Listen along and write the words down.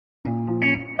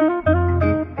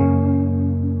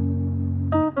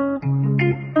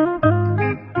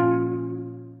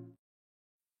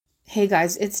Hey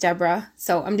guys, it's Deborah.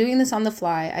 So I'm doing this on the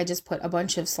fly. I just put a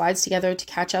bunch of slides together to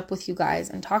catch up with you guys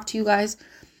and talk to you guys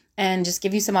and just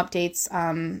give you some updates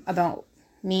about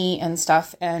me and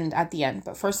stuff and at the end.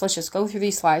 But first, let's just go through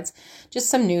these slides, just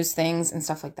some news things and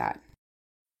stuff like that.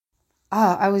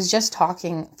 I was just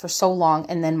talking for so long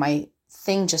and then my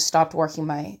thing just stopped working,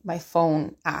 my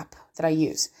phone app that I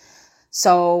use.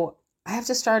 So I have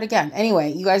to start again.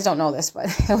 Anyway, you guys don't know this, but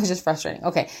it was just frustrating.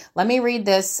 Okay, let me read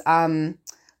this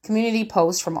community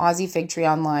post from Aussie Fig Tree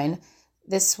Online.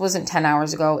 This wasn't 10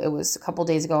 hours ago. It was a couple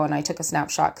days ago, and I took a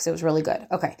snapshot because it was really good.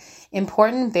 Okay.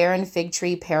 Important barren fig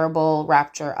tree parable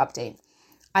rapture update.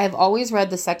 I have always read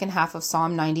the second half of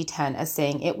Psalm 90:10 as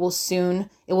saying it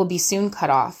will be soon cut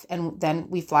off, and then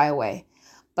we fly away.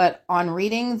 But on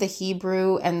reading the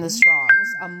Hebrew and the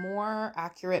Strongs, a more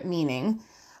accurate meaning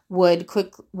would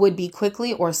be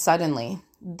quickly or suddenly.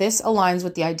 This aligns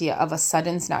with the idea of a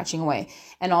sudden snatching away,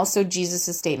 and also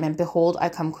Jesus' statement, "Behold, I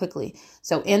come quickly."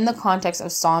 So in the context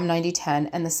of Psalm 90:10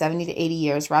 and the 70 to 80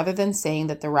 years, rather than saying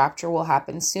that the rapture will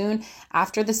happen soon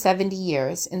after the 70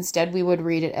 years, instead we would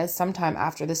read it as sometime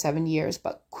after the 70 years,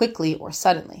 but quickly or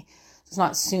suddenly. It's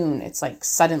not soon, it's like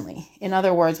suddenly. In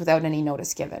other words, without any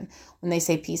notice given. When they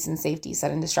say peace and safety,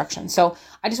 sudden destruction. So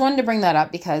I just wanted to bring that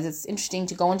up because it's interesting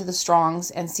to go into the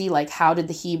Strongs and see like how did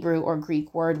the Hebrew or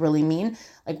Greek word really mean?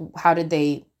 Like how did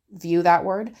they view that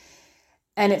word?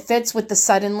 And it fits with the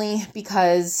suddenly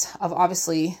because of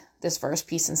obviously this verse,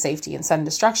 peace and safety and sudden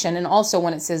destruction. And also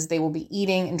when it says they will be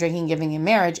eating and drinking, giving in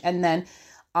marriage, and then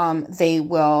they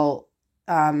will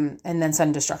and then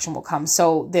sudden destruction will come.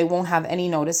 So they won't have any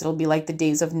notice. It'll be like the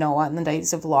days of Noah and the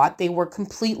days of Lot. They were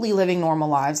completely living normal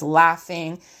lives,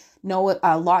 laughing.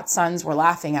 Lot's sons were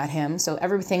laughing at him. So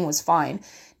everything was fine.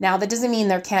 Now, that doesn't mean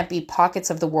there can't be pockets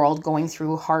of the world going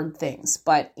through hard things.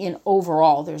 But in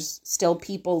overall, there's still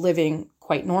people living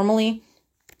quite normally.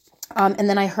 And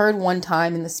then I heard one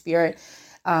time in the spirit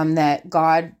that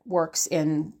God works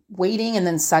in waiting and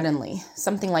then suddenly,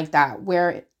 something like that,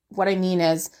 where what I mean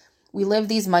is, we live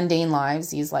these mundane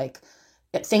lives, these like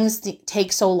things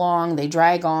take so long, they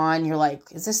drag on. You're like,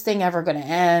 is this thing ever going to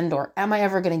end? Or am I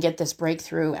ever going to get this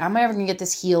breakthrough? Am I ever going to get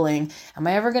this healing? Am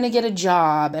I ever going to get a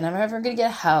job? And am I ever going to get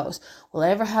a house? Will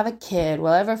I ever have a kid? Will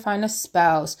I ever find a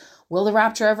spouse? Will the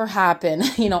rapture ever happen?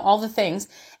 All the things.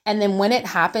 And then when it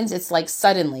happens, it's like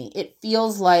suddenly. It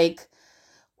feels like,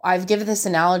 I've given this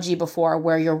analogy before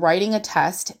where you're writing a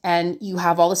test and you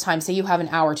have all this time. Say you have an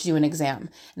hour to do an exam. And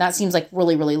that seems like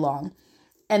really, really long.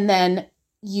 And then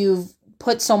you've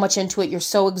put so much into it. You're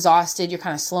so exhausted. You're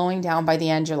kind of slowing down by the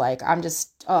end. You're like, this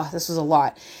was a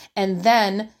lot. And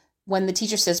then when the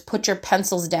teacher says, put your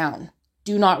pencils down,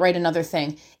 do not write another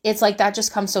thing. It's like that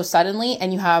just comes so suddenly.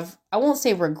 And you have, I won't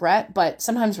say regret, but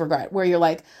sometimes regret where you're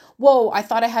like, whoa, I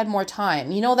thought I had more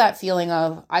time. You know, that feeling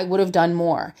of I would have done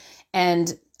more.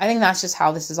 And I think that's just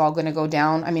how this is all going to go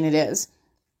down. I mean, it is.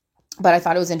 But I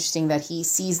thought it was interesting that he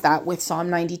sees that with Psalm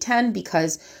 90:10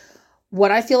 because what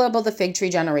I feel about the fig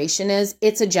tree generation is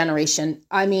it's a generation.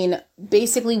 I mean,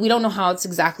 basically, we don't know how it's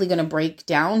exactly going to break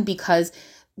down because,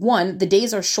 one, the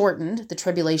days are shortened, the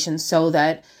tribulation, so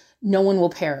that no one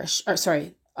will perish.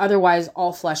 Otherwise,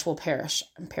 all flesh will perish.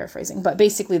 I'm paraphrasing, but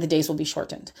basically the days will be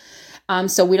shortened.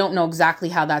 So we don't know exactly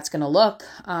how that's going to look.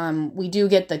 We do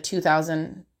get the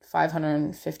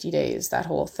 2,550 days, that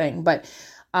whole thing, but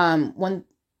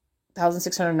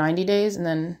 1,690 days, and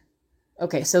then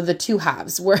okay, so the two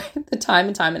halves were the time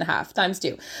and a half times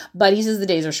two, but he says the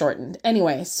days are shortened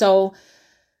anyway. So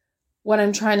what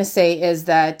I'm trying to say is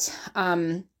that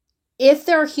if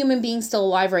there are human beings still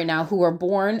alive right now who were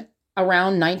born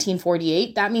around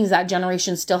 1948, that means that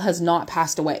generation still has not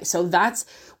passed away. So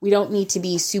we don't need to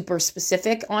be super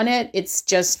specific on it. It's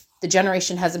just the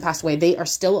generation hasn't passed away. They are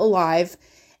still alive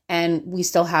and we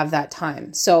still have that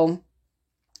time. So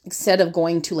instead of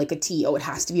going to like a T, it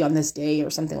has to be on this day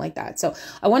or something like that. So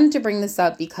I wanted to bring this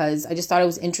up because I just thought it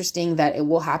was interesting that it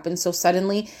will happen so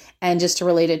suddenly, and just to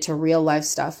relate it to real life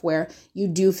stuff where you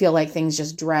do feel like things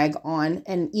just drag on.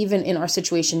 And even in our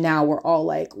situation now, we're all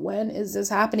like, when is this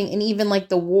happening? And even like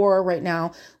the war right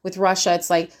now with Russia,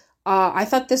 it's like, I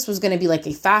thought this was going to be like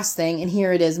a fast thing. And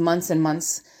here it is months and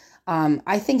months.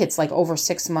 I think it's like over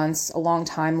 6 months, a long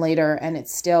time later, and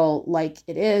it's still like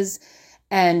it is.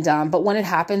 And, but when it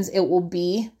happens, it will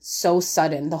be so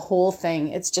sudden, the whole thing.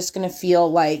 It's just going to feel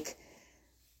like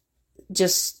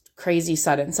just crazy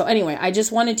sudden. So anyway, I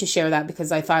just wanted to share that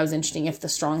because I thought it was interesting. If the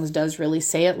Strongs does really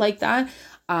say it like that,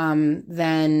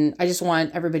 then I just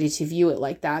want everybody to view it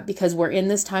like that because we're in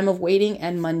this time of waiting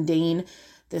and mundane,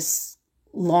 this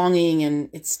longing, and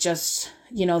it's just,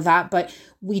 that, but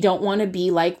we don't want to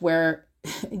be like where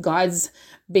God's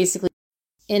basically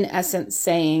in essence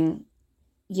saying,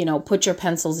 put your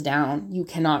pencils down. You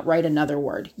cannot write another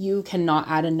word. You cannot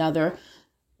add another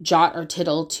jot or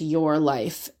tittle to your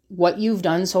life. What you've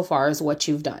done so far is what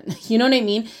you've done. You know what I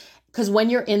mean? Because when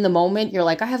you're in the moment, you're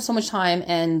like, I have so much time.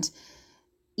 And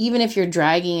even if you're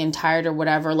dragging and tired or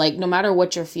whatever, like no matter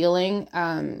what you're feeling,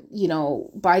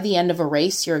 by the end of a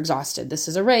race, you're exhausted. This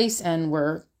is a race and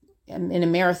we're in a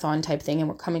marathon type thing and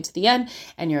we're coming to the end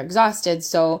and you're exhausted.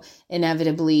 So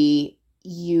inevitably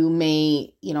you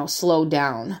may, slow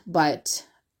down, but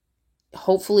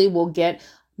hopefully we'll get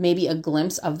maybe a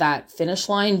glimpse of that finish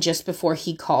line just before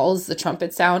he calls the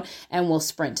trumpet sound and we'll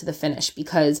sprint to the finish,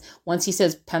 because once he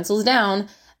says pencils down,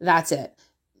 that's it.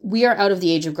 We are out of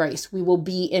the age of grace. We will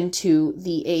be into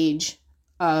the age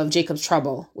of Jacob's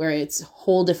trouble, where it's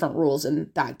whole different rules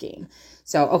in that game.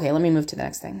 So, okay, let me move to the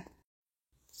next thing.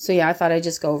 So yeah, I thought I'd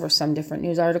just go over some different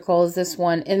news articles. This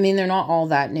one, I mean, they're not all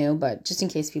that new, but just in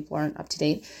case people aren't up to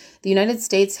date. The United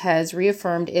States has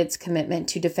reaffirmed its commitment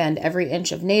to defend every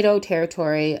inch of NATO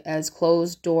territory as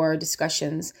closed-door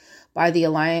discussions by the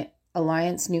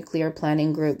Alliance Nuclear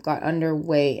Planning Group got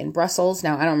underway in Brussels.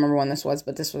 Now, I don't remember when this was,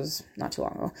 but this was not too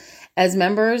long ago. As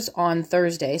members on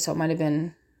Thursday, so it might have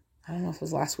been, I don't know if it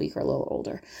was last week or a little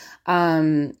older,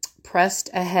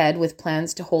 pressed ahead with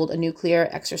plans to hold a nuclear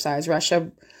exercise,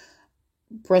 Russia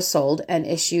bristled and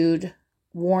issued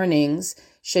warnings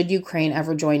should Ukraine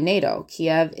ever join NATO.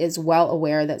 Kiev is well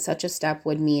aware that such a step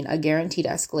would mean a guaranteed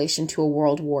escalation to a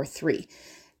World War III.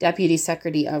 Deputy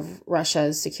Secretary of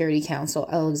Russia's Security Council,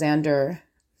 Alexander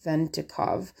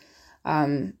Ventikov, okay,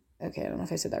 I don't know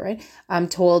if I said that right,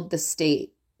 told the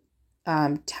state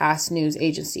TASS news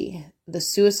agency, the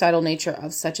suicidal nature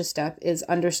of such a step is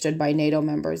understood by NATO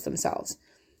members themselves.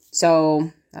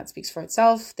 So that speaks for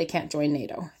itself. They can't join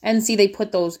NATO. And see, they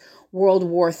put those World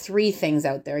War III things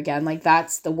out there again. Like,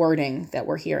 that's the wording that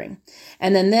we're hearing.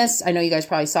 And then this, I know you guys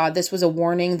probably saw it, this was a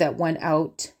warning that went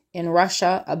out in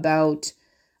Russia about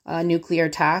nuclear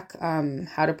attack,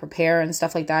 how to prepare and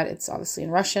stuff like that. It's obviously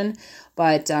in Russian,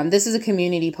 but this is a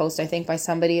community post, I think, by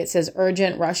somebody. It says,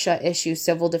 urgent, Russia issues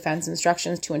civil defense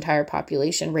instructions to entire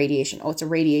population, radiation. Oh, it's a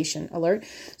radiation alert.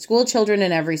 School children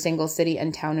in every single city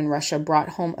and town in Russia brought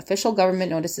home official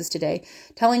government notices today,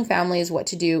 telling families what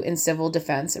to do in civil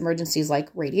defense emergencies like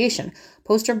radiation.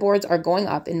 Poster boards are going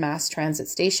up in mass transit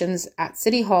stations, at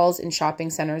city halls, in shopping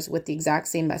centers with the exact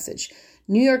same message.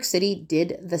 New York City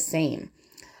did the same.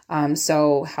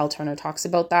 So Hal Turner talks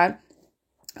about that.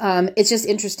 It's just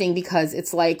interesting because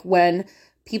it's like when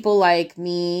people like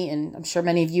me, and I'm sure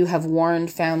many of you have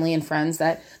warned family and friends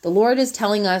that the Lord is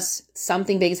telling us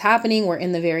something big is happening. We're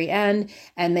in the very end.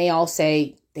 And they all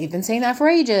say, they've been saying that for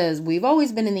ages. We've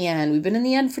always been in the end. We've been in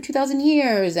the end for 2,000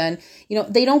 years. And,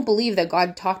 they don't believe that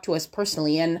God talked to us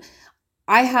personally. And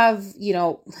I have,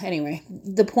 anyway,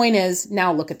 the point is,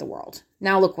 now look at the world.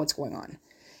 Now look what's going on.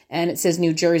 And it says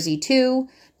New Jersey too.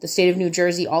 The state of New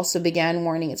Jersey also began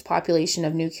warning its population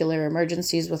of nuclear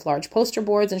emergencies with large poster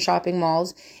boards in shopping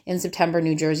malls. In September,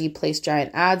 New Jersey placed giant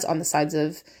ads on the sides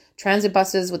of transit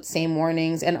buses with the same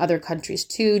warnings, and other countries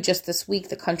too. Just this week,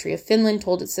 the country of Finland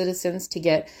told its citizens to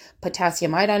get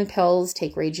potassium iodine pills,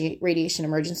 take radiation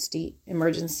emergency,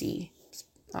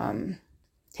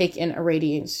 take in a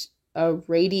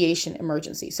radiation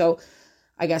emergency. So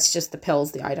I guess just the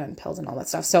pills, the iodine pills and all that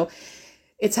stuff. So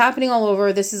it's happening all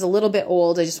over. This is a little bit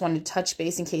old. I just wanted to touch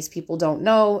base in case people don't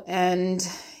know. And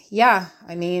yeah,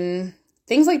 I mean,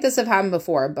 things like this have happened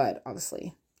before, but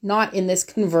obviously not in this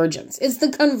convergence. It's the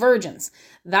convergence.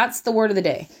 That's the word of the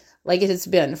day, like it has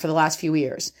been for the last few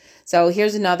years. So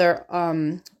here's another,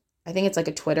 I think it's like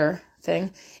a Twitter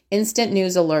thing. Instant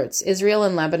news alerts. Israel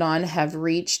and Lebanon have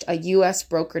reached a U.S.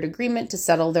 brokered agreement to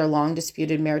settle their long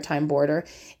disputed maritime border.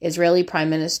 Israeli Prime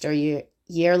Minister Yair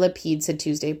Lapid said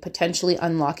Tuesday, potentially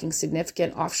unlocking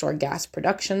significant offshore gas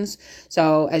productions.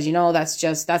 So as you know,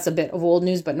 that's a bit of old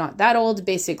news, but not that old.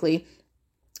 Basically,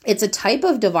 it's a type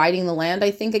of dividing the land,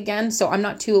 I think, again. So I'm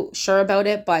not too sure about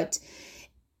it, but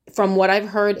from what I've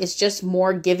heard, it's just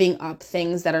more giving up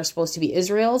things that are supposed to be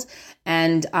Israel's.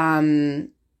 And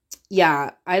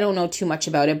yeah, I don't know too much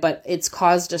about it, but it's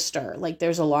caused a stir. Like,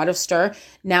 there's a lot of stir.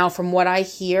 Now, from what I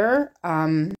hear,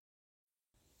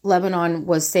 Lebanon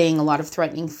was saying a lot of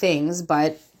threatening things,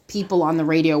 but people on the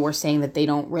radio were saying that they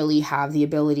don't really have the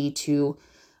ability to,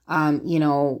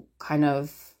 kind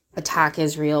of attack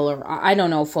Israel, or I don't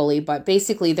know fully, but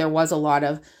basically there was a lot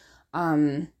of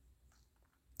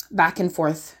back and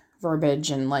forth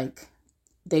verbiage, and like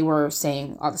they were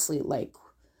saying obviously like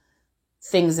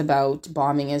things about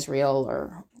bombing Israel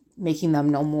or making them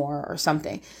no more or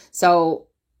something. So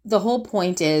the whole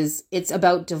point is it's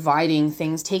about dividing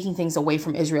things, taking things away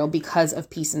from Israel because of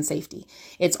peace and safety.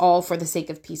 It's all for the sake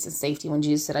of peace and safety. When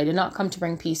Jesus said, I did not come to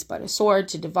bring peace, but a sword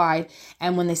to divide.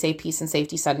 And when they say peace and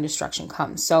safety, sudden destruction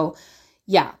comes. So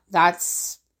yeah,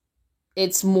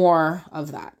 it's more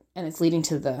of that. And it's leading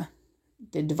to the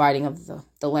dividing of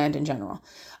the land in general.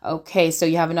 Okay, so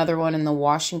you have another one in the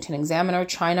Washington Examiner.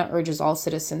 China urges all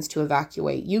citizens to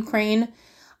evacuate Ukraine.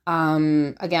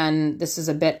 Again, this is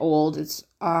a bit old. It's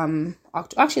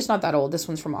actually it's not that old. This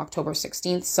one's from October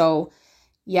 16th. So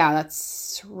yeah,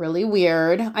 that's really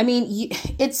weird. I mean,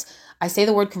 I say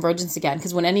the word convergence again,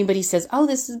 because when anybody says, oh,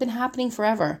 this has been happening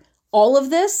forever, all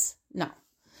of this, no.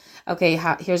 Okay,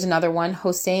 here's another one.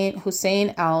 Hussein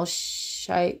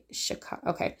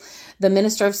okay. The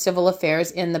Minister of Civil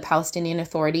Affairs in the Palestinian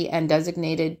Authority and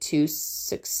designated to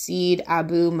succeed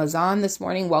Abu Mazen this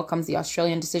morning welcomes the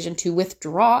Australian decision to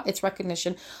withdraw its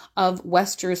recognition of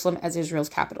West Jerusalem as Israel's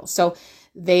capital. So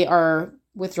they are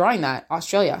withdrawing that,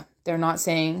 Australia. They're not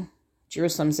saying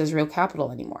Jerusalem's Israel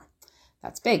capital anymore.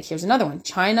 That's big. Here's another one.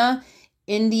 China,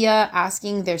 India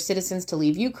asking their citizens to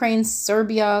leave Ukraine.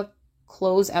 Serbia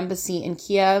close embassy in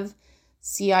Kiev.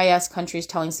 CIS countries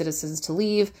telling citizens to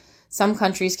leave. Some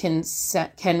countries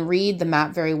can read the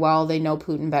map very well. They know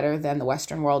Putin better than the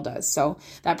Western world does. So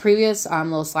that previous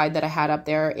little slide that I had up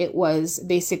there, it was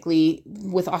basically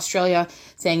with Australia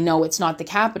saying, no, it's not the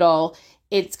capital.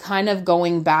 It's kind of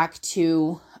going back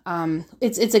to,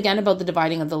 it's again about the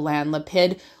dividing of the land.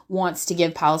 Lapid wants to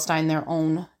give Palestine their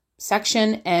own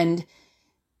section, and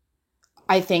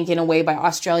I think in a way by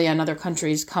Australia and other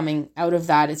countries coming out of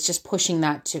that, it's just pushing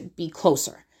that to be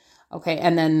closer. Okay.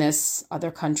 And then this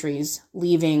other countries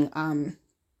leaving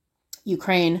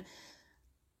Ukraine.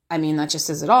 I mean, that just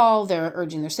says it all. They're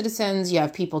urging their citizens. You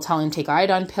have people telling them take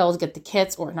iodine pills, get the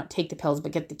kits, or not take the pills,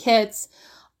 but get the kits.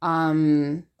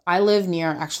 I live near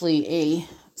actually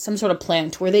some sort of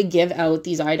plant where they give out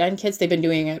these iodine kits. They've been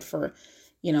doing it for,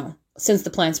 since the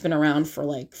plant's been around for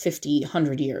like 50,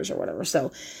 100 years or whatever.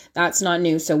 So that's not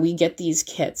new. So we get these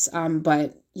kits.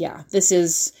 But yeah,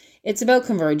 it's about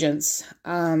convergence.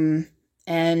 And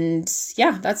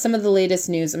yeah, that's some of the latest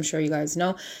news. I'm sure you guys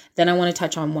know. Then I want to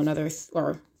touch on one other,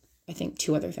 or I think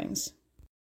two other things.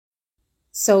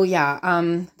 So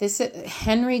yeah, this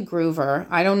Henry Groover,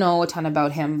 I don't know a ton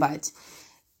about him, but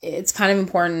it's kind of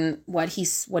important what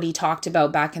he talked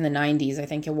about back in the 90s, I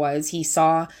think it was. He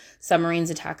saw submarines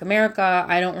attack America.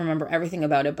 I don't remember everything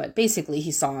about it, but basically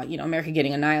he saw, America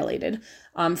getting annihilated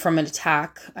from an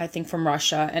attack, I think from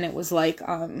Russia. And it was like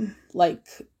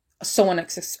so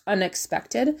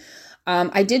unexpected.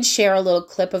 I did share a little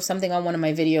clip of something on one of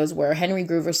my videos where Henry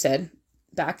Groover said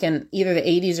back in either the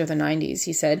 80s or the 90s,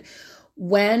 he said,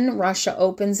 when Russia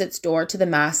opens its door to the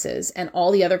masses and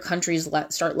all the other countries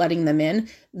start letting them in,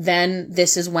 then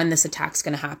this is when this attack's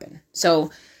going to happen. So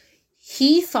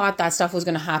he thought that stuff was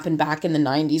going to happen back in the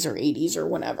 90s or 80s or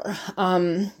whenever.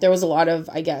 There was a lot of,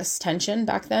 I guess, tension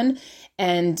back then.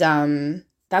 And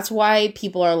that's why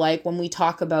people are like, when we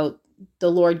talk about the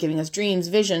Lord giving us dreams,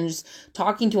 visions,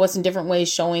 talking to us in different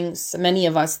ways, showing many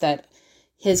of us that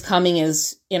his coming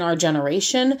is in our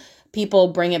generation, people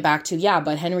bring it back to, yeah,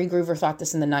 but Henry Groover thought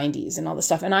this in the 90s and all this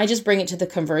stuff. And I just bring it to the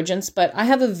convergence. But I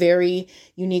have a very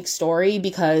unique story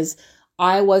because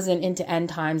I wasn't into end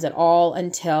times at all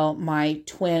until my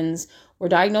twins were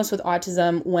diagnosed with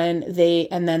autism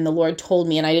and then the Lord told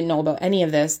me, and I didn't know about any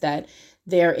of this, that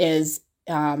there is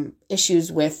issues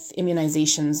with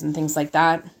immunizations and things like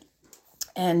that.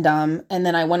 And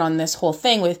then I went on this whole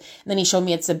thing and then he showed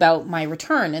me it's about my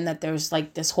return and that there's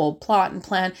like this whole plot and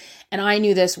plan. And I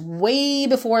knew this way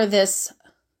before this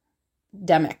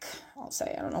demic, I'll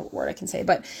say, I don't know what word I can say,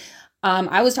 but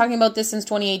I was talking about this since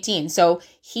 2018. So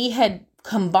he had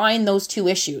combined those two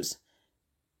issues,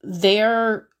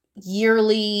 their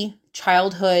yearly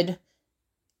childhood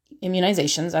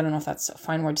immunizations. I don't know if that's a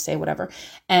fine word to say, whatever.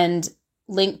 And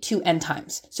linked to end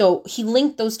times. So he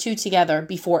linked those two together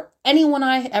before anyone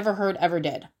I ever heard ever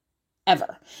did.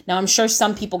 Ever. Now, I'm sure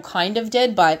some people kind of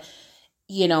did, but,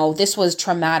 this was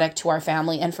traumatic to our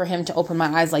family. And for him to open my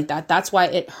eyes like that, that's why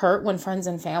it hurt when friends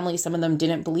and family, some of them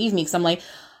didn't believe me. Because I'm like,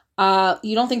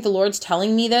 you don't think the Lord's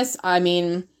telling me this? I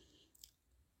mean,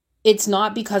 it's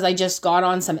not because I just got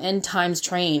on some end times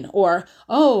train or,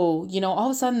 all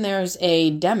of a sudden there's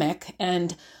a demic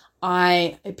and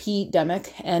a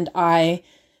pandemic, and I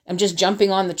am just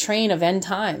jumping on the train of end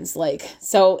times.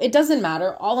 So it doesn't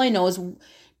matter. All I know is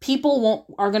people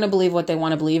are going to believe what they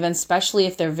want to believe, and especially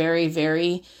if they're very,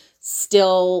 very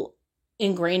still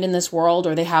ingrained in this world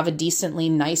or they have a decently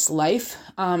nice life.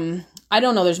 I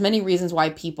don't know. There's many reasons why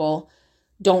people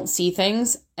don't see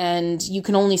things. and you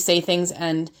can only say things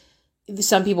and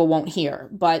some people won't hear,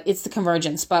 but it's the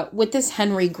convergence. But with this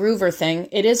Henry Groover thing,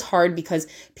 it is hard because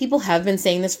people have been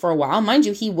saying this for a while. Mind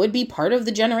you, he would be part of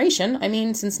the generation. I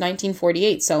mean, since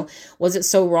 1948. So was it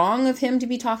so wrong of him to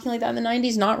be talking like that in the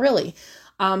 90s? Not really.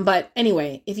 But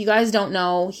anyway, if you guys don't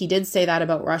know, he did say that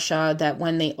about Russia, that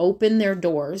when they open their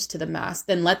doors to the mass,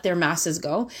 then let their masses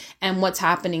go. And what's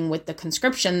happening with the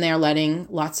conscription, they're letting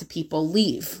lots of people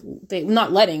leave.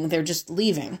 They're just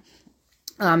leaving.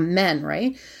 Men,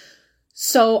 right?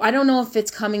 So I don't know if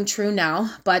it's coming true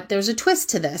now, but there's a twist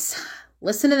to this.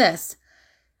 Listen to this.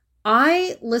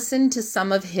 I listened to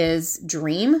some of his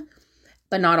dream,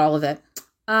 but not all of it.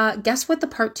 Guess what the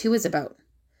part 2 is about?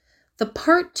 The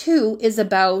part 2 is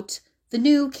about the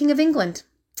new King of England,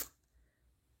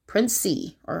 Prince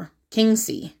C, or King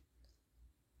C,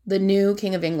 the new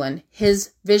King of England.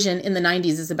 His vision in the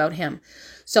 90s is about him.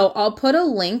 So I'll put a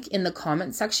link in the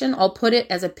comment section. I'll put it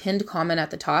as a pinned comment at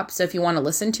the top. So if you want to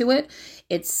listen to it,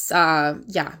 it's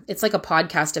like a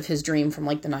podcast of his dream from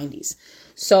like the 90s.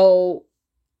 So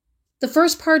the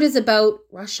first part is about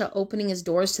Russia opening his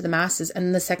doors to the masses,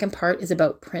 and the second part is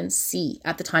about Prince C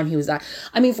at the time he was that.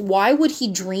 I mean, why would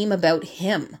he dream about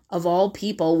him, of all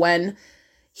people, when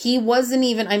he wasn't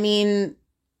even, I mean,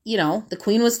 you know, the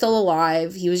Queen was still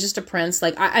alive. He was just a prince.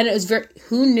 Like, and it was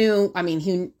who knew, I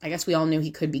mean, I guess we all knew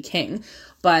he could be king,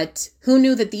 but who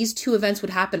knew that these two events would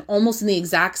happen almost in the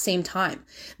exact same time,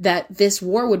 that this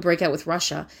war would break out with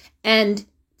Russia, and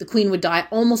the Queen would die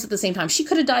almost at the same time. She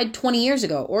could have died 20 years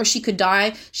ago, or she could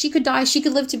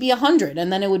live to be 100,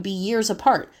 and then it would be years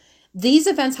apart. These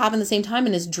events happen at the same time,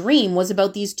 and his dream was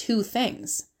about these two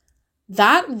things.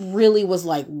 That really was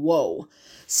like, whoa.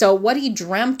 So what he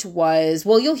dreamt was,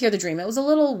 well, you'll hear the dream. It was a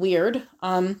little weird.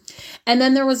 And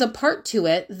then there was a part to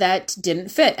it that didn't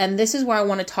fit. And this is why I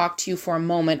want to talk to you for a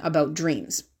moment about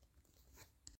dreams.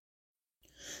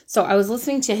 So I was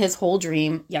listening to his whole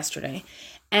dream yesterday.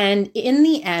 And in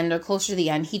the end, or closer to the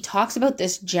end, he talks about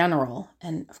this general.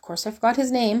 And of course, I forgot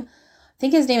his name. I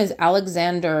think his name is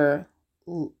Alexander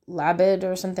Labid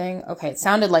or something. Okay, it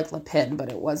sounded like Lapid, but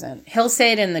it wasn't. He'll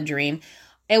say it in the dream.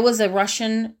 It was a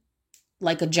Russian,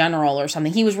 like a general or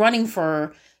something. He was running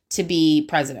to be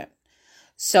president.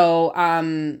 So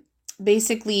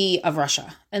basically of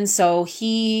Russia. And so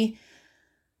he,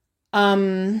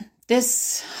 I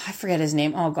forget his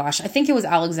name. Oh gosh, I think it was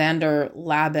Alexander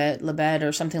Labed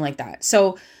or something like that.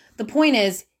 So the point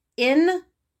is, in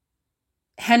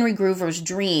Henry Groover's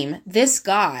dream, this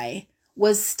guy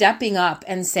was stepping up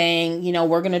and saying, you know,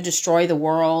 we're going to destroy the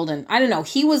world. And I don't know,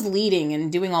 he was leading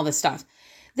and doing all this stuff.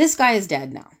 This guy is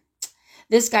dead now.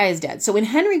 This guy is dead. So in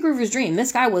Henry Groover's dream,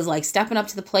 this guy was like stepping up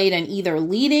to the plate and either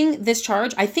leading this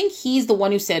charge. I think he's the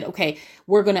one who said, okay,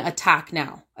 we're going to attack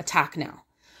now.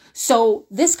 So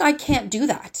this guy can't do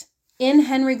that. In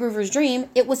Henry Groover's dream,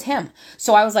 it was him.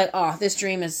 So I was like, oh, this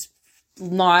dream is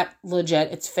not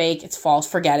legit. It's fake. It's false.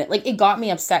 Forget it. Like, it got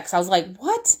me upset because I was like,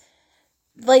 what?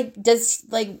 Like,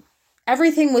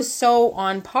 everything was so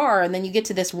on par. And then you get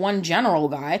to this one general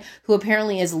guy who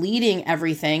apparently is leading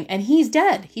everything, and he's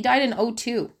dead. He died in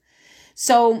 2002.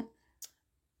 So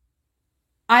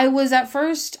I was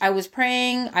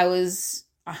praying.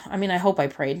 I hope I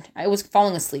prayed. I was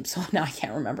falling asleep, so now I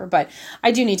can't remember, but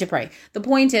I do need to pray. The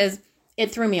point is, it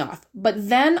threw me off. But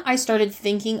then I started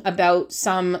thinking about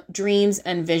some dreams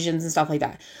and visions and stuff like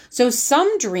that. So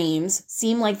some dreams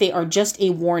seem like they are just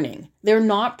a warning. They're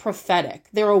not prophetic.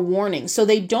 They're a warning. So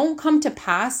they don't come to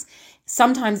pass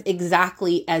sometimes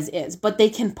exactly as is, but they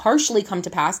can partially come to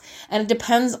pass. And it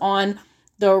depends on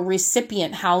the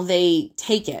recipient, how they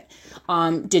take it.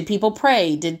 Did people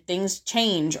pray? Did things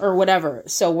change or whatever?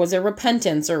 So was there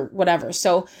repentance or whatever?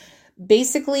 So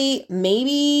basically,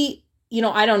 maybe, you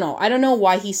know, I don't know. I don't know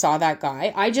why he saw that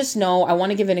guy. I just know I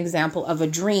want to give an example of a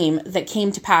dream that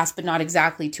came to pass, but not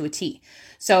exactly to a T.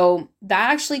 So that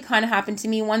actually kind of happened to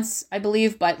me once, I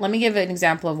believe, but let me give an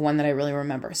example of one that I really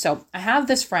remember. So I have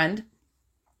this friend,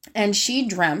 and she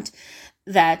dreamt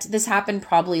that this happened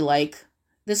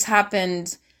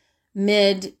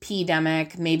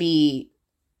mid-pandemic, maybe,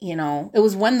 you know, it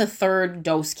was when the third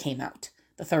dose came out,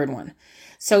 the third one.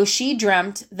 So she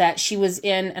dreamt that she was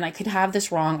in, and I could have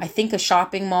this wrong, I think a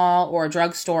shopping mall or a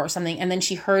drugstore or something, and then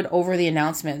she heard over the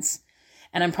announcements,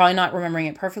 and I'm probably not remembering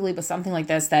it perfectly, but something like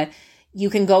this, that you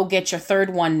can go get your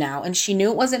third one now. And she knew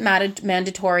it wasn't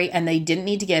mandatory and they didn't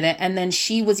need to get it. And then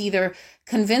she was either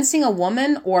convincing a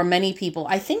woman or many people.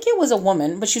 I think it was a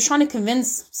woman, but she was trying to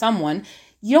convince someone,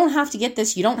 you don't have to get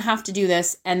this, you don't have to do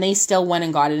this. And they still went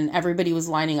and got it, and everybody was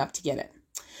lining up to get it.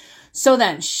 So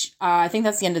then, I think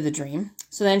that's the end of the dream.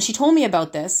 So then she told me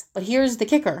about this, but here's the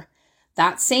kicker.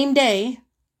 That same day,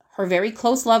 her very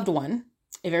close loved one,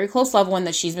 a very close loved one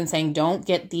that she's been saying, don't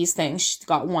get these things. She's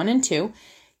got 1 and 2,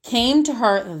 came to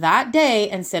her that day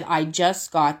and said, I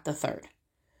just got the 3rd.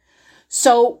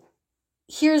 So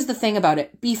here's the thing about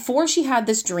it. Before she had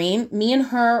this dream, me and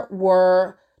her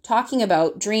were talking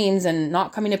about dreams and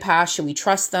not coming to pass. Should we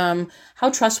trust them? How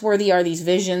trustworthy are these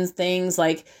visions, things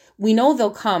like we know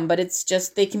they'll come, but it's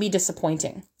just, they can be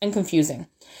disappointing and confusing.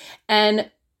 And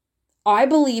I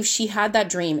believe she had that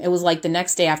dream. It was like the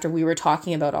next day after we were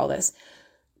talking about all this,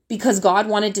 because God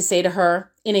wanted to say to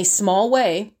her in a small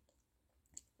way,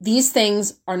 these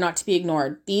things are not to be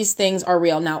ignored. These things are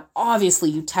real. Now, obviously,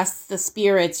 you test the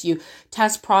spirits, you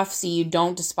test prophecy, you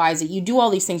don't despise it. You do all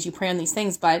these things, you pray on these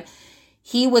things, but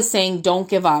he was saying, don't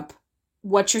give up.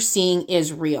 What you're seeing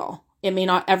is real. It may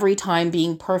not every time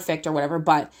being perfect or whatever,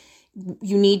 but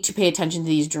you need to pay attention to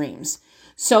these dreams.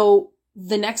 So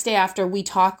the next day after we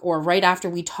talk, or right after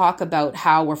we talk about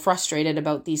how we're frustrated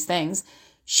about these things,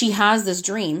 she has this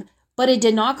dream, but it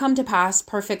did not come to pass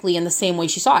perfectly in the same way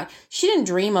she saw it. She didn't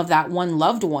dream of that one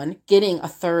loved one getting a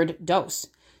 3rd dose.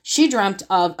 She dreamt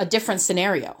of a different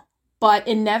scenario, but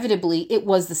inevitably it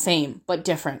was the same, but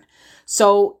different.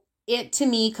 So it, to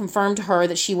me, confirmed to her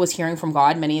that she was hearing from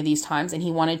God many of these times, and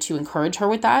he wanted to encourage her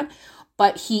with that.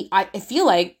 But I feel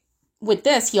like with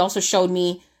this, he also showed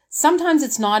me sometimes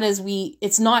it's not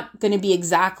going to be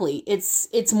exactly,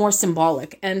 it's more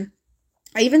symbolic. And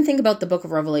I even think about the book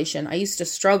of Revelation. I used to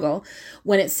struggle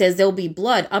when it says there'll be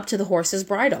blood up to the horse's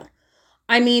bridle.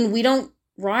 I mean, we don't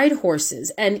ride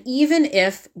horses. And even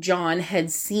if John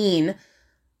had seen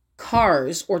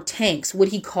cars or tanks, would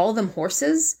he call them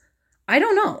horses? I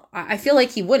don't know. I feel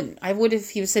like he wouldn't. I would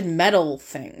if he said metal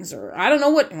things, or I don't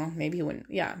know what, well, maybe he wouldn't.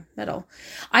 Yeah, metal.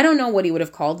 I don't know what he would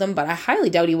have called them, but I highly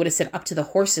doubt he would have said up to the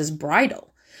horse's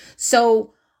bridle.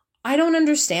 So I don't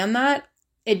understand that.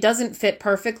 It doesn't fit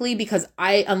perfectly, because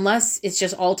unless it's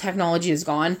just all technology is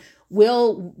gone,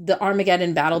 will the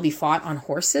Armageddon battle be fought on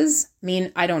horses? I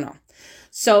mean, I don't know.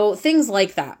 So things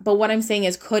like that. But what I'm saying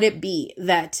is, could it be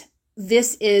that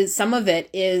some of it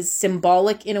is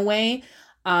symbolic in a way,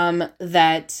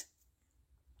 that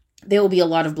there will be a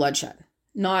lot of bloodshed?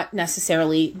 Not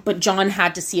necessarily, but John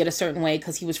had to see it a certain way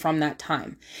because he was from that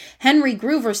time. Henry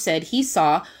Groover said he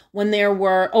saw when there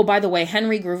were, oh, by the way,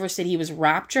 Henry Groover said he was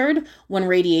raptured when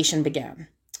radiation began.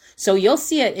 So you'll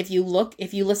see it if you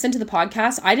listen to the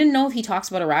podcast. I didn't know if he talks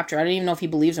about a rapture. I don't even know if he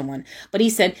believes in one. But he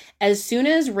said as soon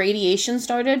as radiation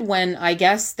started, when I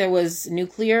guess there was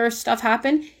nuclear stuff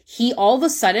happen, he all of a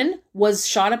sudden was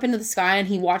shot up into the sky and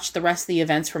he watched the rest of the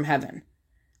events from heaven.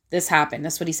 This happened.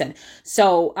 That's what he said.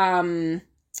 So,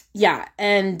 yeah.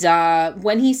 And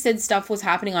when he said stuff was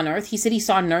happening on Earth, he said he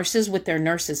saw nurses with their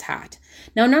nurse's hat.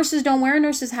 Now, nurses don't wear a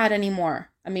nurse's hat anymore.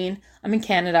 I mean, I'm in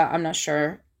Canada. I'm not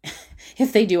sure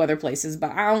if they do other places,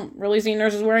 but I don't really see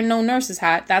nurses wearing no nurse's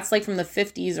hat. That's like from the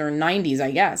 50s or 90s,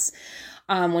 I guess,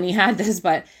 when he had this.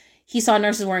 But he saw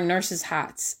nurses wearing nurses'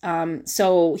 hats.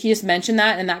 So he just mentioned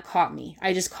that, and that caught me.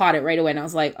 I just caught it right away, and I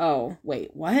was like, oh, wait,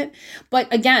 what?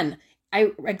 But again, I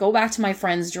go back to my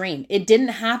friend's dream. It didn't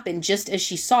happen just as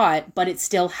she saw it, but it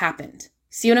still happened.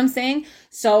 See what I'm saying?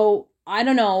 So I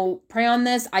don't know. Pray on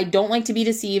this. I don't like to be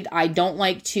deceived. I don't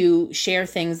like to share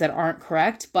things that aren't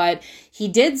correct. But he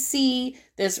did see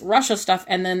this Russia stuff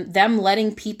and then them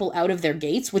letting people out of their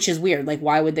gates, which is weird. Like,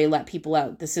 why would they let people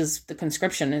out? This is the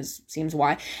conscription, seems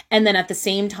why. And then at the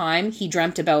same time, he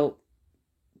dreamt about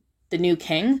the new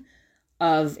king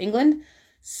of England.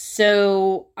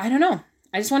 So I don't know.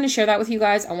 I just wanted to share that with you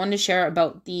guys. I wanted to share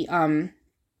about the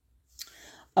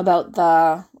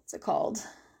what's it called?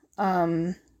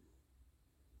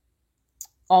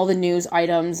 All the news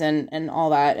items and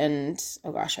all that. And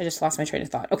oh gosh, I just lost my train of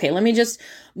thought. Okay, let me just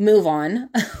move on.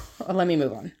 Let me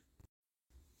move on.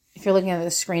 If you're looking at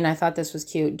the screen, I thought this was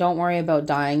cute. Don't worry about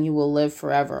dying. You will live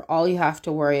forever. All you have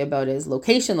to worry about is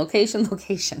location, location,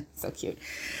 location. So cute.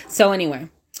 So anyway,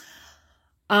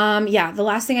 yeah, the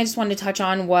last thing I just wanted to touch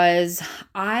on was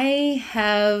I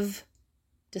have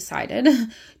decided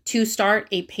to start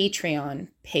a Patreon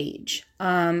page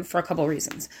for a couple of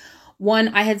reasons. One,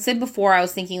 I had said before, I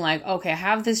was thinking like, okay, I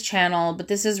have this channel, but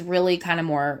this is really kind of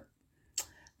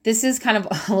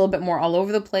a little bit more all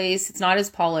over the place. It's not as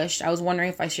polished. I was wondering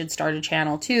if I should start a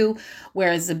channel too,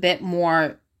 where it's a bit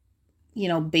more,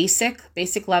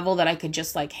 basic level that I could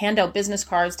just like hand out business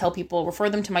cards, tell people, refer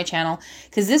them to my channel.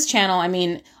 Because this channel, I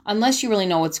mean, unless you really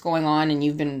know what's going on and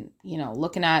you've been,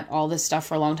 looking at all this stuff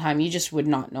for a long time, you just would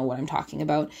not know what I'm talking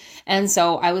about. And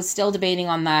so I was still debating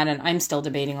on that, and I'm still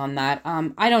debating on that.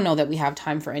 I don't know that we have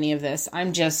time for any of this.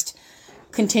 I'm just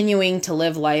continuing to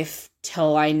live life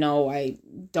till I know I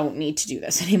don't need to do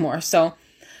this anymore. So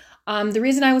The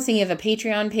reason I was thinking of a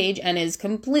Patreon page, and is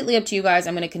completely up to you guys,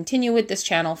 I'm going to continue with this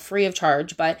channel free of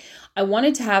charge, but I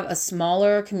wanted to have a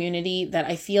smaller community that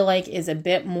I feel like is a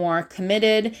bit more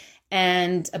committed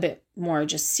and a bit more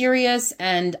just serious.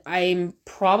 And I'm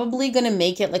probably going to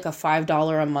make it like a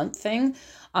 $5 a month thing.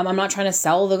 I'm not trying to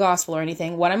sell the gospel or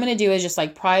anything. What I'm going to do is just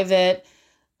like private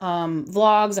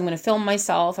vlogs. I'm going to film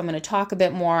myself. I'm going to talk a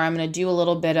bit more. I'm going to do a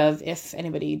little bit of, if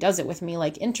anybody does it with me,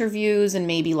 like interviews and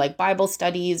maybe like Bible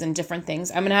studies and different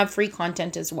things. I'm going to have free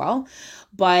content as well.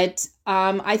 But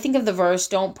I think of the verse,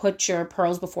 don't put your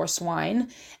pearls before swine.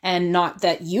 And not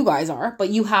that you guys are, but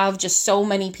you have just so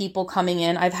many people coming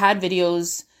in. I've had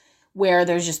videos where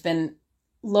there's just been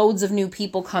loads of new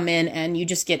people come in and you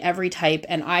just get every type.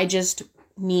 And I just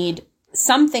need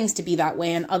some things to be that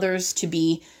way and others to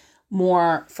be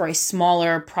more for a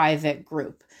smaller private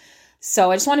group. So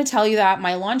I just want to tell you that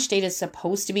my launch date is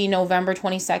supposed to be November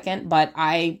 22nd, but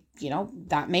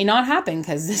that may not happen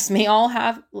because this may all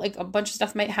have like a bunch of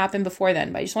stuff might happen before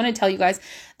then. But I just want to tell you guys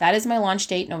that is my launch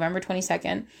date, November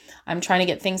 22nd. I'm trying to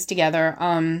get things together.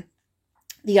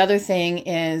 The other thing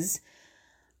is,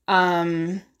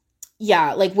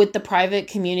 like with the private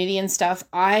community and stuff,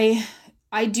 I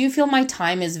do feel my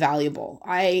time is valuable.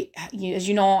 As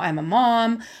you know, I'm a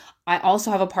mom. I also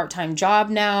have a part-time job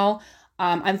now.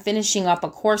 I'm finishing up a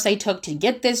course I took to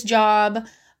get this job.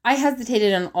 I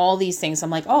hesitated on all these things.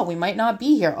 I'm like, oh, we might not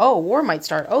be here. Oh, war might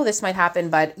start. Oh, this might happen.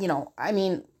 But,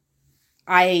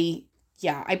 I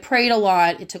prayed a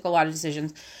lot. It took a lot of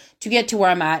decisions to get to where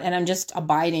I'm at. And I'm just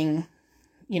abiding,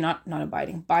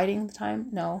 biding the time.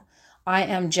 No, I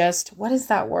am just, what is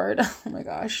that word? Oh my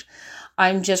gosh.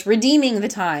 I'm just redeeming the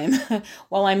time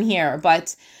while I'm here.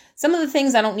 But some of the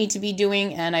things I don't need to be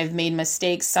doing, and I've made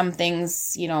mistakes. Some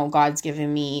things, God's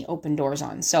given me open doors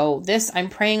on. So this I'm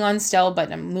praying on still,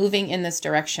 but I'm moving in this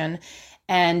direction.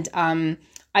 And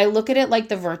I look at it like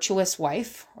the virtuous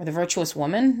wife or the virtuous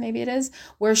woman, maybe it is,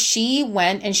 where she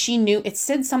went and she knew, it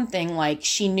said something like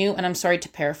she knew, and I'm sorry to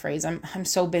paraphrase, I'm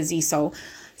so busy, so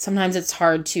sometimes it's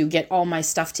hard to get all my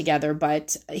stuff together,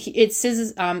 but it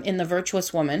says in the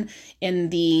virtuous woman,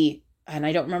 and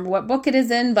I don't remember what book it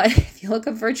is in, but if you look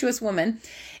up virtuous woman,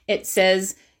 it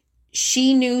says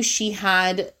she knew she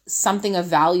had something of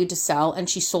value to sell and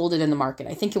she sold it in the market.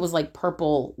 I think it was like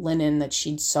purple linen that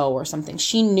she'd sew or something.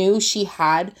 She knew she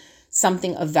had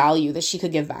something of value that she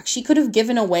could give back. She could have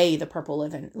given away the purple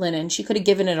linen. She could have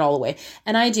given it all away.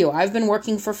 And I do. I've been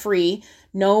working for free,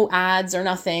 no ads or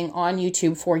nothing on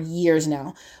YouTube for years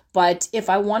now. But if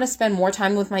I want to spend more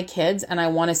time with my kids and I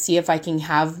want to see if I can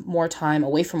have more time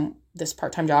away from this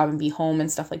part-time job and be home and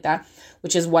stuff like that,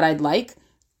 which is what I'd like,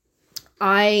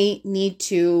 I need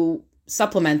to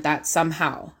supplement that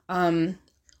somehow,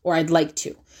 or I'd like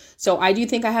to. So I do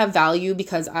think I have value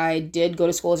because I did go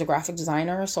to school as a graphic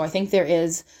designer. So I think there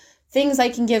is things I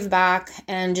can give back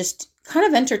and just kind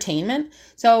of entertainment.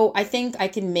 So I think I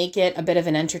can make it a bit of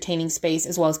an entertaining space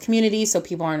as well as community so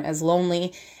people aren't as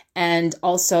lonely. And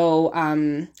also,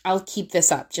 I'll keep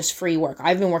this up, just free work.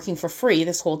 I've been working for free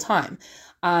this whole time,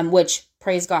 which,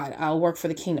 praise God, I'll work for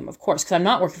the kingdom, of course, because I'm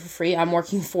not working for free. I'm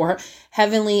working for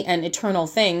heavenly and eternal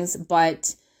things,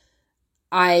 but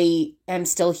I am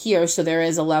still here. So there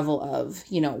is a level of,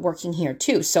 working here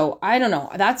too. So I don't know.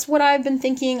 That's what I've been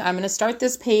thinking. I'm going to start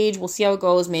this page. We'll see how it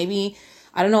goes. Maybe,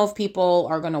 I don't know if people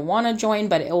are going to want to join,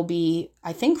 but it will be,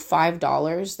 I think,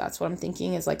 $5. That's what I'm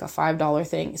thinking is like a $5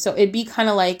 thing. So it'd be kind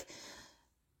of like,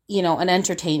 an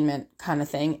entertainment kind of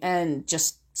thing and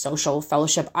just social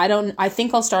fellowship. I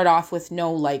think I'll start off with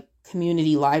no like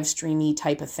community live streamy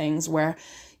type of things where,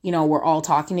 we're all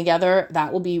talking together.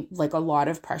 That will be like a lot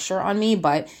of pressure on me,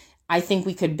 but I think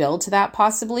we could build to that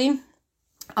possibly.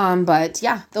 But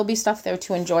yeah, there'll be stuff there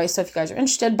to enjoy. So if you guys are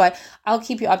interested, but I'll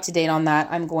keep you up to date on that.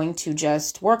 I'm going to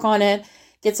just work on it,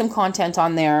 get some content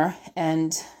on there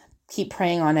and keep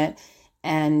praying on it.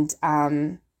 And,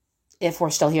 if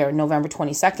we're still here, November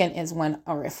 22nd is when,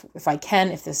 or if I can,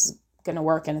 if this is going to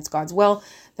work and it's God's will,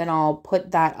 then I'll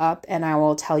put that up and I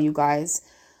will tell you guys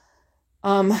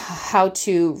how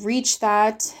to reach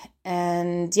that.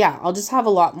 And yeah, I'll just have a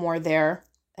lot more there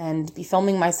and be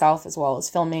filming myself as well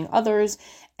as filming others.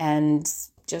 And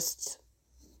just,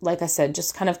 like I said,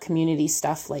 just kind of community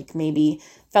stuff, like maybe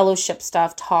fellowship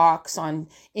stuff, talks on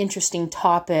interesting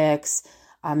topics,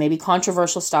 maybe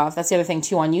controversial stuff. That's the other thing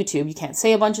too on YouTube. You can't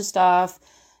say a bunch of stuff,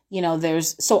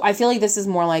 so I feel like this is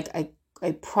more like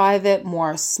a private,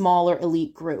 more smaller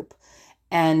elite group.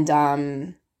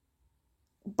 And,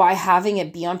 by having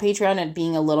it be on Patreon and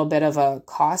being a little bit of a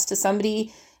cost to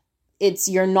somebody,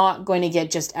 you're not going to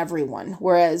get just everyone.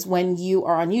 Whereas when you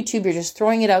are on YouTube, you're just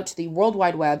throwing it out to the World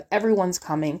Wide Web. Everyone's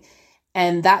coming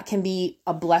And that can be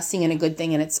a blessing and a good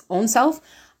thing in its own self.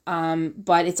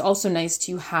 But it's also nice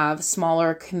to have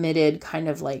smaller, committed, kind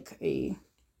of like a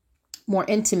more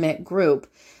intimate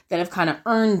group that have kind of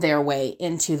earned their way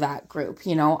into that group.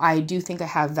 You know, I do think I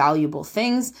have valuable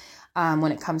things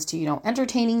when it comes to, you know,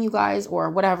 entertaining you guys or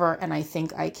whatever. And I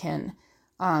think I can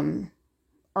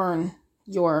earn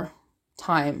your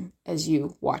time as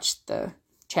you watch the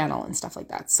channel and stuff like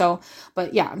that. So,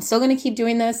 but yeah, I'm still going to keep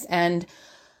doing this. And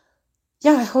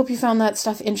yeah, I hope you found that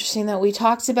stuff interesting that we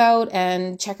talked about,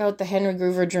 and check out the Henry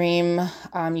Groover dream.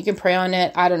 You can pray on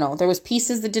it. I don't know. There was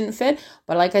pieces that didn't fit,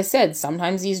 but like I said,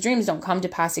 sometimes these dreams don't come to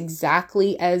pass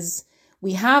exactly as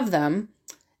we have them.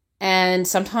 And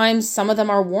sometimes some of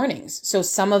them are warnings. So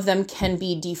some of them can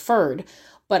be deferred.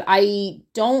 But I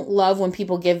don't love when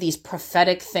people give these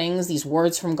prophetic things, these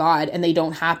words from God, and they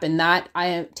don't happen. That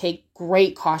I take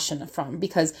great caution from,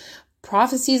 because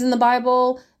prophecies in the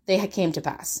Bible, they came to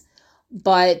pass.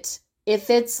 But if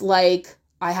it's like,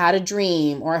 I had a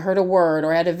dream or I heard a word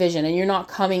or I had a vision, and you're not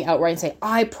coming outright and say,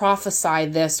 I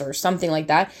prophesied this or something like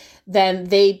that, then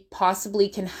they possibly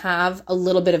can have a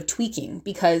little bit of tweaking,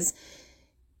 because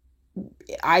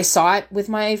I saw it with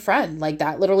my friend. Like,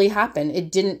 that literally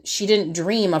happened. She didn't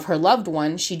dream of her loved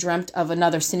one. She dreamt of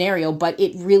another scenario, but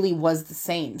it really was the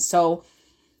same. So,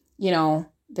 you know,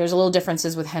 there's a little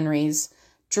differences with Henry's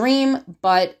dream,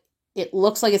 but it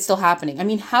looks like it's still happening. I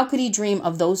mean, how could he dream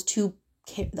of those two,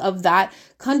 of that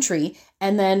country,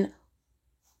 and then,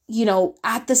 you know,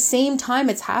 at the same time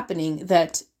it's happening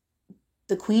that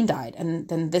the queen died, and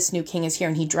then this new king is here,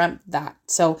 and he dreamt that.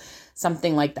 So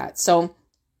something like that. So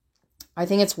I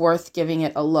think it's worth giving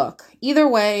it a look. Either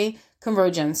way,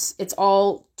 convergence, it's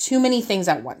all too many things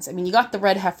at once. I mean, you got the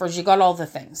red heifers, you got all the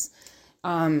things.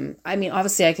 I mean,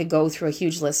 obviously I could go through a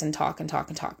huge list and talk,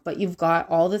 but you've got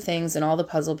all the things and all the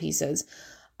puzzle pieces.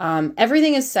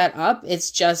 Everything is set up. It's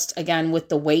just, again, with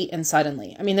the wait and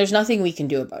suddenly. I mean, there's nothing we can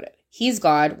do about it. He's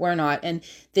God, we're not. And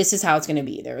this is how it's going to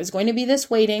be. There is going to be this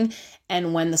waiting.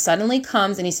 And when the suddenly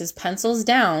comes and he says, pencils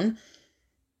down,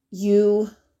 you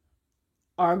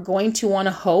are going to want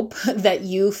to hope that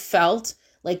you felt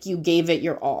like you gave it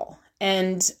your all.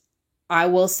 And I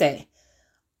will say,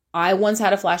 I once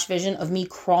had a flash vision of me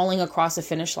crawling across a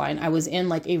finish line. I was in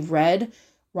like a red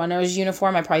runner's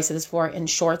uniform. I probably said this before, in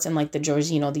shorts and like the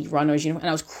jersey, you know, the runner's uniform. And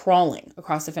I was crawling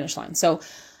across the finish line. So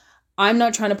I'm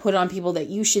not trying to put it on people that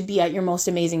you should be at your most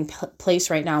amazing place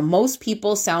right now. Most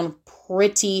people sound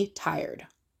pretty tired,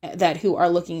 that who are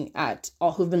looking at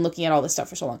all, who've been looking at all this stuff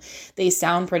for so long. They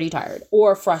sound pretty tired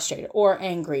or frustrated or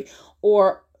angry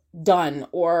or done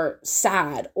or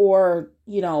sad or,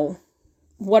 you know,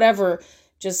 whatever,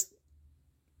 just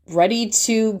ready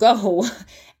to go.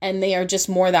 And they are just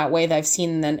more that way that I've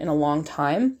seen them in a long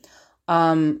time.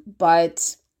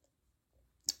 But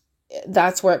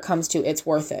that's where it comes to, it's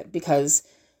worth it, because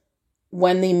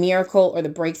when the miracle or the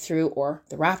breakthrough or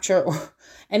the rapture or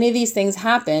any of these things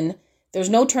happen, there's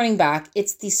no turning back.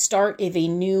 It's the start of a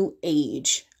new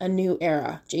age, a new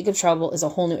era. Jacob's trouble is a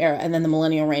whole new era. And then the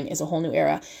millennial reign is a whole new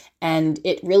era. And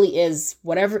it really is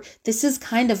whatever. This is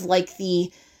kind of like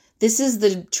this is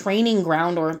the training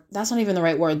ground, or that's not even the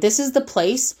right word. This is the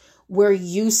place where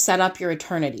you set up your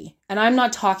eternity. And I'm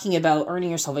not talking about earning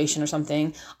your salvation or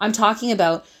something. I'm talking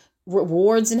about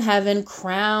rewards in heaven,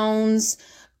 crowns,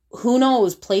 who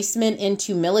knows, placement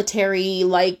into military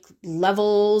like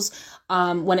levels,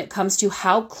 when it comes to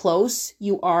how close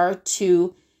you are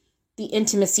to the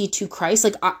intimacy to Christ.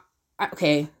 Like,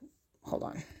 okay, hold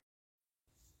on.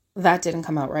 That didn't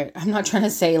come out right. I'm not trying to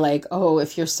say like, oh,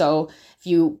 if you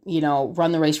know,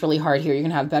 run the race really hard here, you're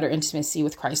going to have better intimacy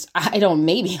with Christ. I don't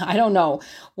know.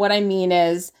 What I mean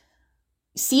is,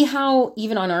 see how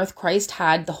even on earth, Christ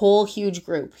had the whole huge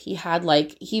group. He had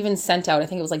he even sent out, I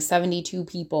think it was like 72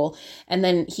 people. And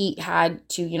then he had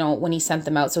to, you know, when he sent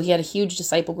them out, so he had a huge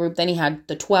disciple group. Then he had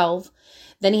the 12.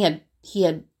 Then he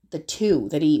had the 2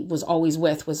 that he was always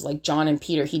with, was like John and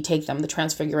Peter. He'd take them, the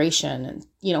transfiguration, and,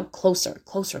 you know, closer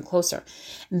and closer.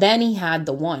 Then he had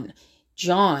the 1.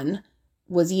 John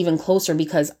was even closer,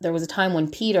 because there was a time when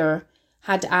Peter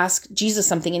had to ask Jesus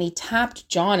something, and he tapped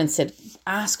John and said,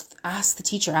 ask the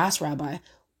teacher, ask Rabbi,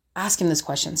 ask him this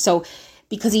question. So,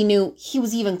 because he knew he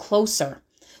was even closer.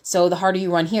 So the harder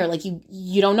you run here, like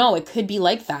you don't know, it could be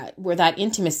like that, where that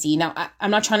intimacy. Now, I'm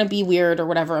not trying to be weird or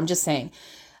whatever. I'm just saying,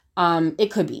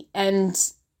 it could be. And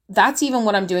that's even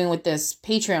what I'm doing with this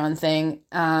Patreon thing,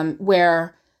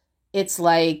 where it's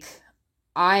like,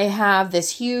 I have this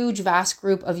huge, vast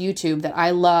group of YouTube that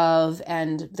I love,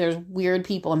 and there's weird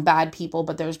people and bad people,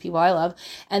 but there's people I love.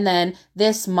 And then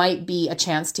this might be a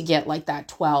chance to get like that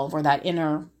 12 or that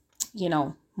inner, you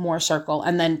know, more circle.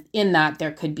 And then in that,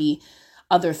 there could be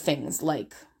other things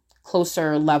like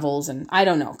closer levels, and I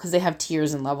don't know, because they have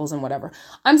tiers and levels and whatever.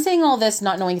 I'm saying all this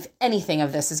not knowing if anything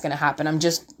of this is going to happen. I'm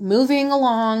just moving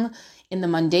along in the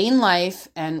mundane life,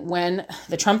 and when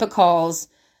the trumpet calls,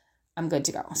 I'm good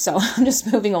to go. So I'm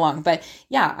just moving along. But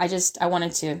yeah, I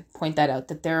wanted to point that out,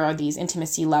 that there are these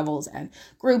intimacy levels and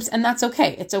groups, and that's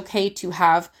okay. It's okay to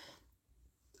have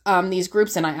these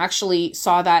groups. And I actually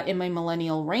saw that in my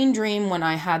millennial rain dream when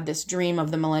I had this dream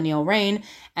of the millennial rain.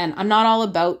 And I'm not all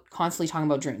about constantly talking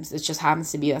about dreams. It just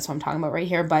happens to be, that's what I'm talking about right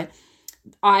here. But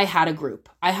I had a group,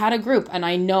 and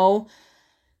I know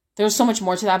there's so much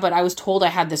more to that, but I was told I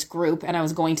had this group and I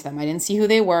was going to them. I didn't see who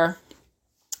they were.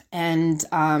 And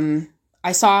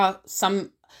I saw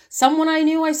someone I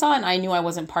knew and I knew I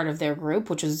wasn't part of their group,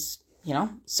 which is,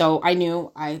 so I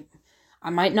knew I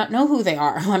might not know who they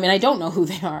are. I mean, I don't know who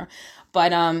they are,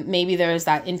 but maybe there's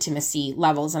that intimacy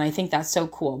levels. And I think that's so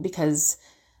cool because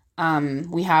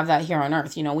we have that here on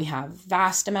earth. We have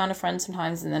vast amount of friends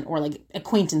sometimes, and then, or like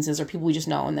acquaintances or people we just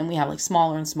know. And then we have like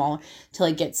smaller and smaller till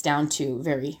it gets down to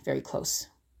very, very close,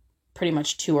 pretty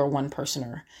much 2 or 1 person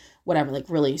or whatever, like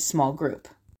really small group.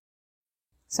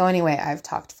 So anyway, I've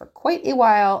talked for quite a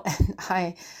while and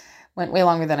I went way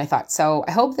longer than I thought. So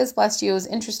I hope this blessed you. It was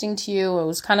interesting to you. It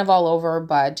was kind of all over,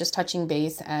 but just touching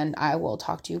base, and I will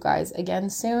talk to you guys again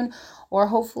soon, or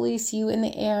hopefully see you in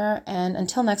the air. And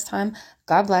until next time,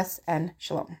 God bless and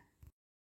shalom.